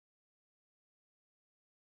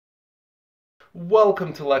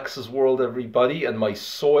Welcome to Lex's World, everybody, and my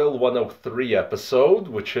Soil 103 episode,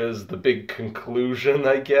 which is the big conclusion,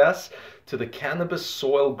 I guess, to the cannabis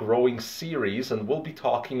soil growing series, and we'll be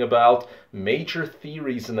talking about major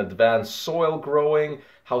theories in advanced soil growing,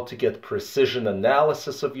 how to get precision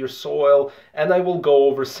analysis of your soil, and I will go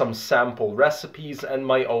over some sample recipes and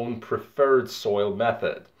my own preferred soil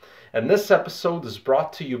method. And this episode is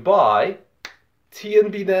brought to you by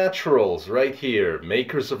T&B Naturals, right here,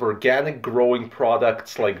 makers of organic growing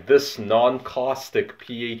products like this non-caustic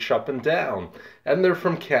pH up and down, and they're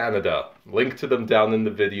from Canada. Link to them down in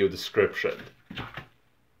the video description.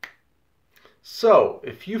 So,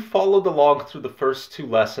 if you followed along through the first two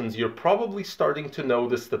lessons, you're probably starting to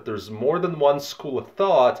notice that there's more than one school of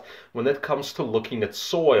thought when it comes to looking at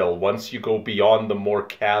soil once you go beyond the more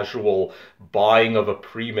casual buying of a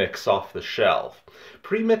premix off the shelf.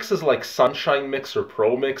 Premixes like Sunshine Mix or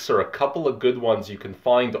Pro Mix are a couple of good ones you can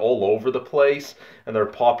find all over the place, and they're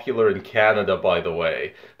popular in Canada, by the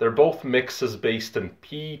way. They're both mixes based in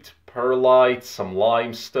peat, perlite, some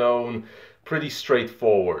limestone. Pretty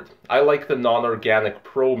straightforward. I like the non-organic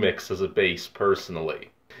Pro Mix as a base personally.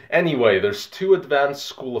 Anyway, there's two advanced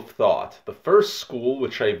school of thought. The first school,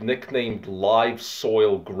 which I've nicknamed live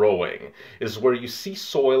soil growing, is where you see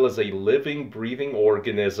soil as a living, breathing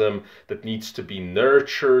organism that needs to be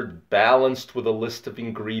nurtured, balanced with a list of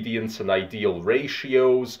ingredients and ideal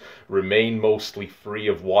ratios, remain mostly free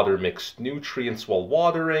of water-mixed nutrients while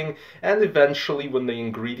watering, and eventually when the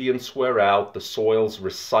ingredients wear out, the soil's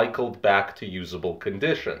recycled back to usable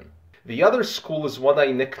condition. The other school is one I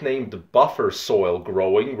nicknamed buffer soil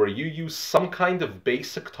growing, where you use some kind of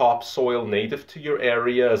basic topsoil native to your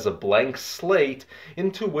area as a blank slate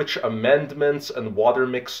into which amendments and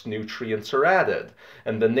water-mixed nutrients are added,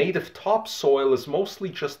 and the native topsoil is mostly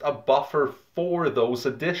just a buffer for those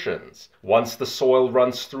additions. Once the soil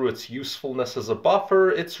runs through its usefulness as a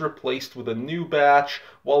buffer, it's replaced with a new batch,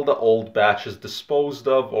 while the old batch is disposed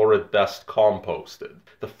of or at best composted.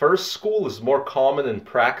 The first school is more common in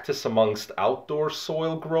practice amongst outdoor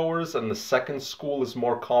soil growers, and the second school is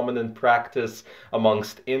more common in practice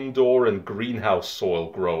amongst indoor and greenhouse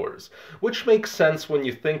soil growers, which makes sense when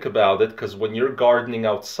you think about it, because when you're gardening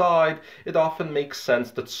outside, it often makes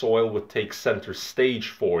sense that soil would take center stage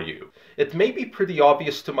for you. It may be pretty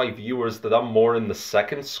obvious to my viewers that I'm more in the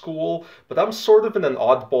second school, but I'm sort of in an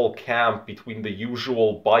oddball camp between the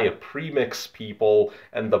usual buy a premix people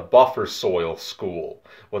and the buffer soil school.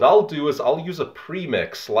 What I'll do is I'll use a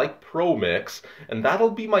premix like Pro Mix, and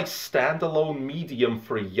that'll be my standalone medium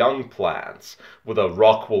for young plants, with a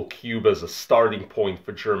Rockwool cube as a starting point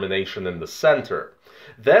for germination in the center.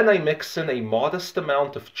 Then I mix in a modest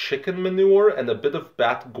amount of chicken manure and a bit of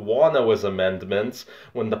bat guano as amendments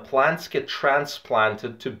when the plants get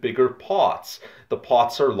transplanted to bigger pots. The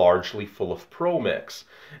pots are largely full of Pro Mix.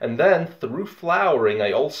 And then, through flowering,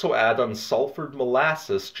 I also add unsulfured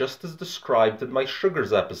molasses just as described in my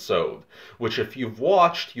sugars episode, which if you've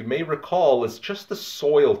watched, you may recall is just a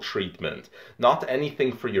soil treatment, not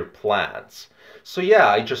anything for your plants. So yeah,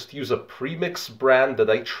 I just use a premix brand that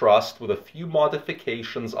I trust with a few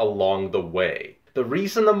modifications along the way. The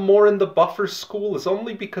reason I'm more in the buffer school is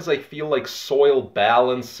only because I feel like soil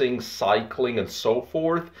balancing, cycling, and so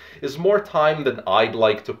forth is more time than I'd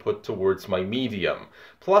like to put towards my medium.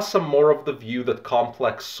 Plus, I'm more of the view that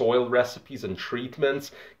complex soil recipes and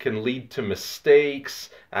treatments can lead to mistakes,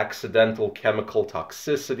 accidental chemical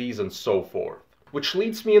toxicities, and so forth. Which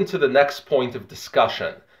leads me into the next point of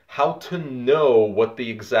discussion: how to know what the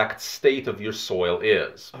exact state of your soil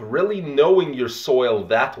is. Really knowing your soil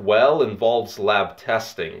that well involves lab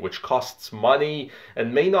testing, which costs money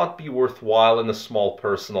and may not be worthwhile in a small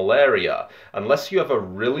personal area, unless you have a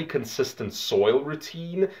really consistent soil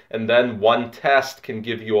routine, and then one test can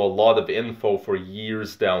give you a lot of info for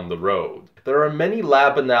years down the road. There are many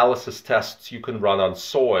lab analysis tests you can run on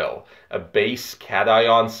soil: a base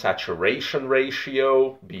cation saturation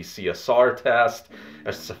ratio, BCSR test,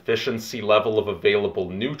 a sufficiency level of available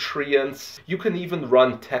nutrients. You can even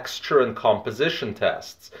run texture and composition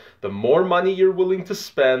tests. The more money you're willing to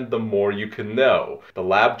spend, the more you can know. The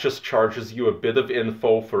lab just charges you a bit of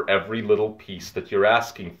info for every little piece that you're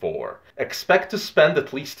asking for. Expect to spend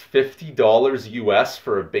at least $50 US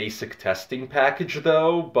for a basic testing package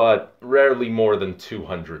though, but rarely more than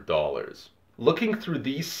 $200. Looking through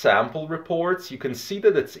these sample reports, you can see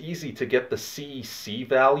that it's easy to get the CEC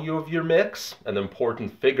value of your mix, an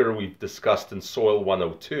important figure we've discussed in Soil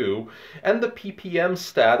 102, and the ppm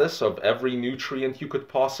status of every nutrient you could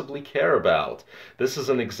possibly care about. This is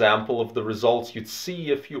an example of the results you'd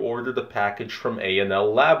see if you ordered a package from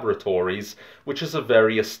A&L Laboratories, which is a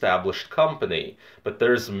very established company. But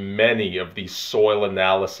there's many of these soil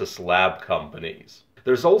analysis lab companies.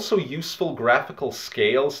 There's also useful graphical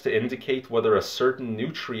scales to indicate whether a certain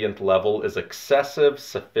nutrient level is excessive,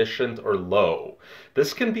 sufficient, or low.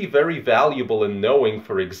 This can be very valuable in knowing,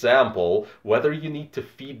 for example, whether you need to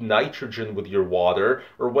feed nitrogen with your water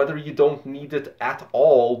or whether you don't need it at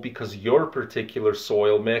all because your particular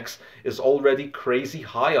soil mix is already crazy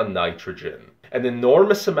high on nitrogen. An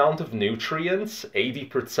enormous amount of nutrients,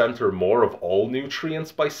 80% or more of all nutrients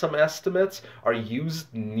by some estimates, are used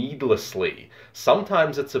needlessly.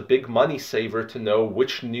 Sometimes it's a big money saver to know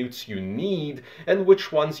which nutes you need and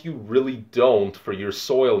which ones you really don't for your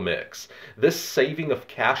soil mix. This saving of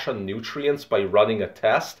cash on nutrients by running a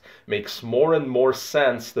test makes more and more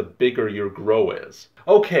sense the bigger your grow is.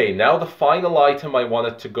 Okay, now the final item I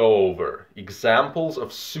wanted to go over, examples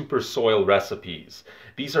of super soil recipes.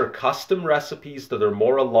 These are custom recipes that are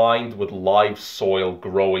more aligned with live soil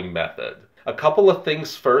growing method. A couple of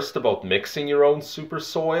things first about mixing your own super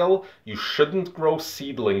soil. You shouldn't grow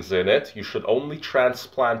seedlings in it. You should only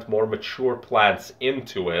transplant more mature plants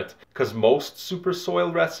into it, because most super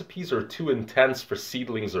soil recipes are too intense for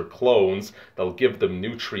seedlings or clones. They'll give them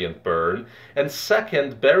nutrient burn. And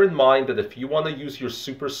second, bear in mind that if you want to use your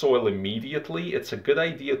super soil immediately, it's a good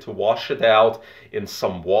idea to wash it out in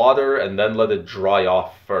some water and then let it dry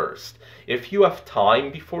off first. If you have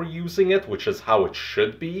time before using it, which is how it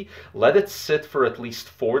should be, let it sit for at least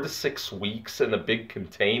 4 to 6 weeks in a big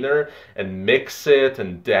container and mix it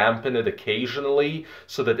and dampen it occasionally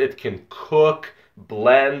so that it can cook,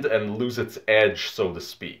 blend, and lose its edge, so to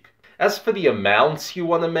speak. As for the amounts you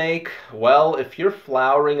want to make, well, if you're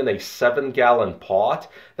flowering in a 7-gallon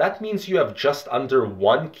pot, that means you have just under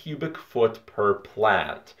 1 cubic foot per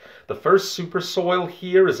plant. The first super soil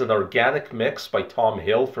here is an organic mix by Tom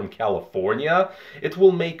Hill from California. It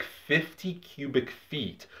will make 50 cubic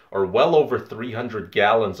feet, or well over 300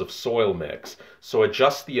 gallons of soil mix, so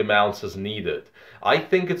adjust the amounts as needed. I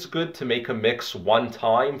think it's good to make a mix one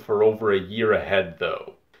time for over a year ahead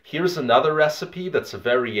though. Here's another recipe that's a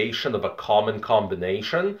variation of a common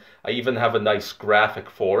combination. I even have a nice graphic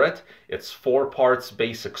for it. It's 4 parts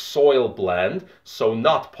basic soil blend, so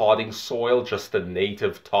not potting soil, just a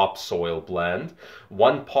native topsoil blend.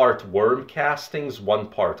 1 part worm castings, 1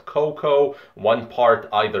 part cocoa, 1 part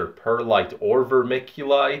either perlite or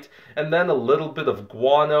vermiculite, and then a little bit of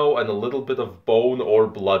guano and a little bit of bone or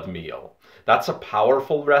blood meal. That's a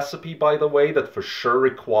powerful recipe, by the way, that for sure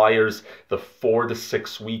requires the 4 to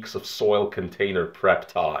 6 weeks of soil container prep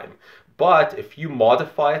time. But if you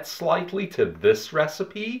modify it slightly to this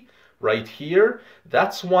recipe, right here,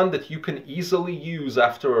 that's one that you can easily use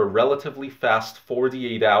after a relatively fast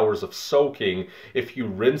 48 hours of soaking if you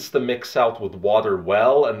rinse the mix out with water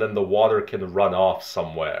well and then the water can run off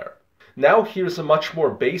somewhere. Now here's a much more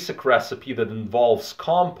basic recipe that involves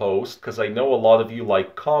compost, because I know a lot of you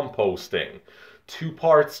like composting. 2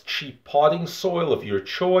 parts cheap potting soil of your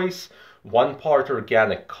choice, 1 part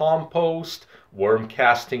organic compost. Worm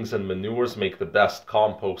castings and manures make the best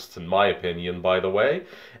composts in my opinion, by the way,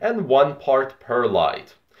 and 1 part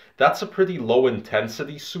perlite. That's a pretty low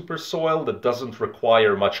intensity super soil that doesn't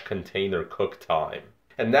require much container cook time.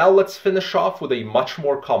 And now let's finish off with a much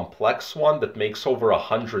more complex one that makes over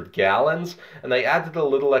 100 gallons, and I added a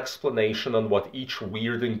little explanation on what each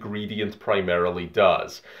weird ingredient primarily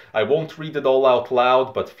does. I won't read it all out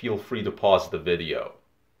loud, but feel free to pause the video.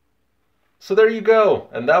 So there you go,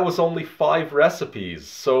 and that was only 5 recipes,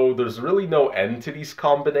 so there's really no end to these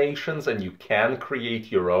combinations and you can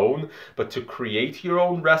create your own, but to create your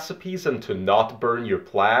own recipes and to not burn your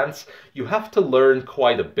plants, you have to learn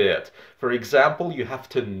quite a bit. For example, you have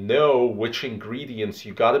to know which ingredients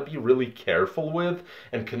you gotta be really careful with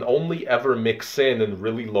and can only ever mix in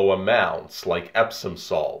really low amounts, like Epsom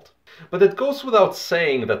salt. But it goes without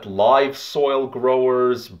saying that live soil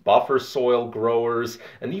growers, buffer soil growers,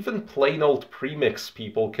 and even plain old premix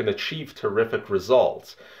people can achieve terrific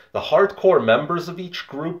results. The hardcore members of each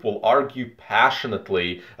group will argue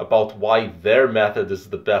passionately about why their method is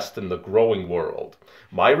the best in the growing world.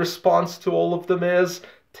 My response to all of them is,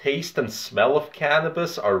 Taste and smell of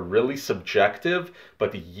cannabis are really subjective,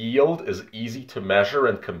 but yield is easy to measure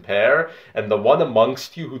and compare, and the one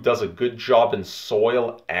amongst you who does a good job in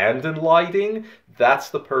soil and in lighting, that's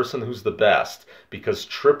the person who's the best, because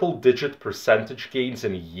triple-digit percentage gains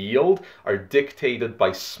in yield are dictated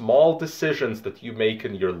by small decisions that you make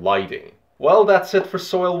in your lighting. Well, that's it for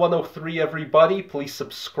Soil 103, everybody. Please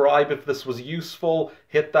subscribe if this was useful.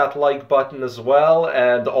 Hit that like button as well,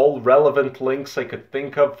 and all relevant links I could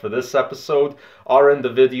think of for this episode are in the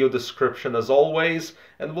video description as always,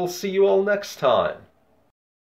 and we'll see you all next time.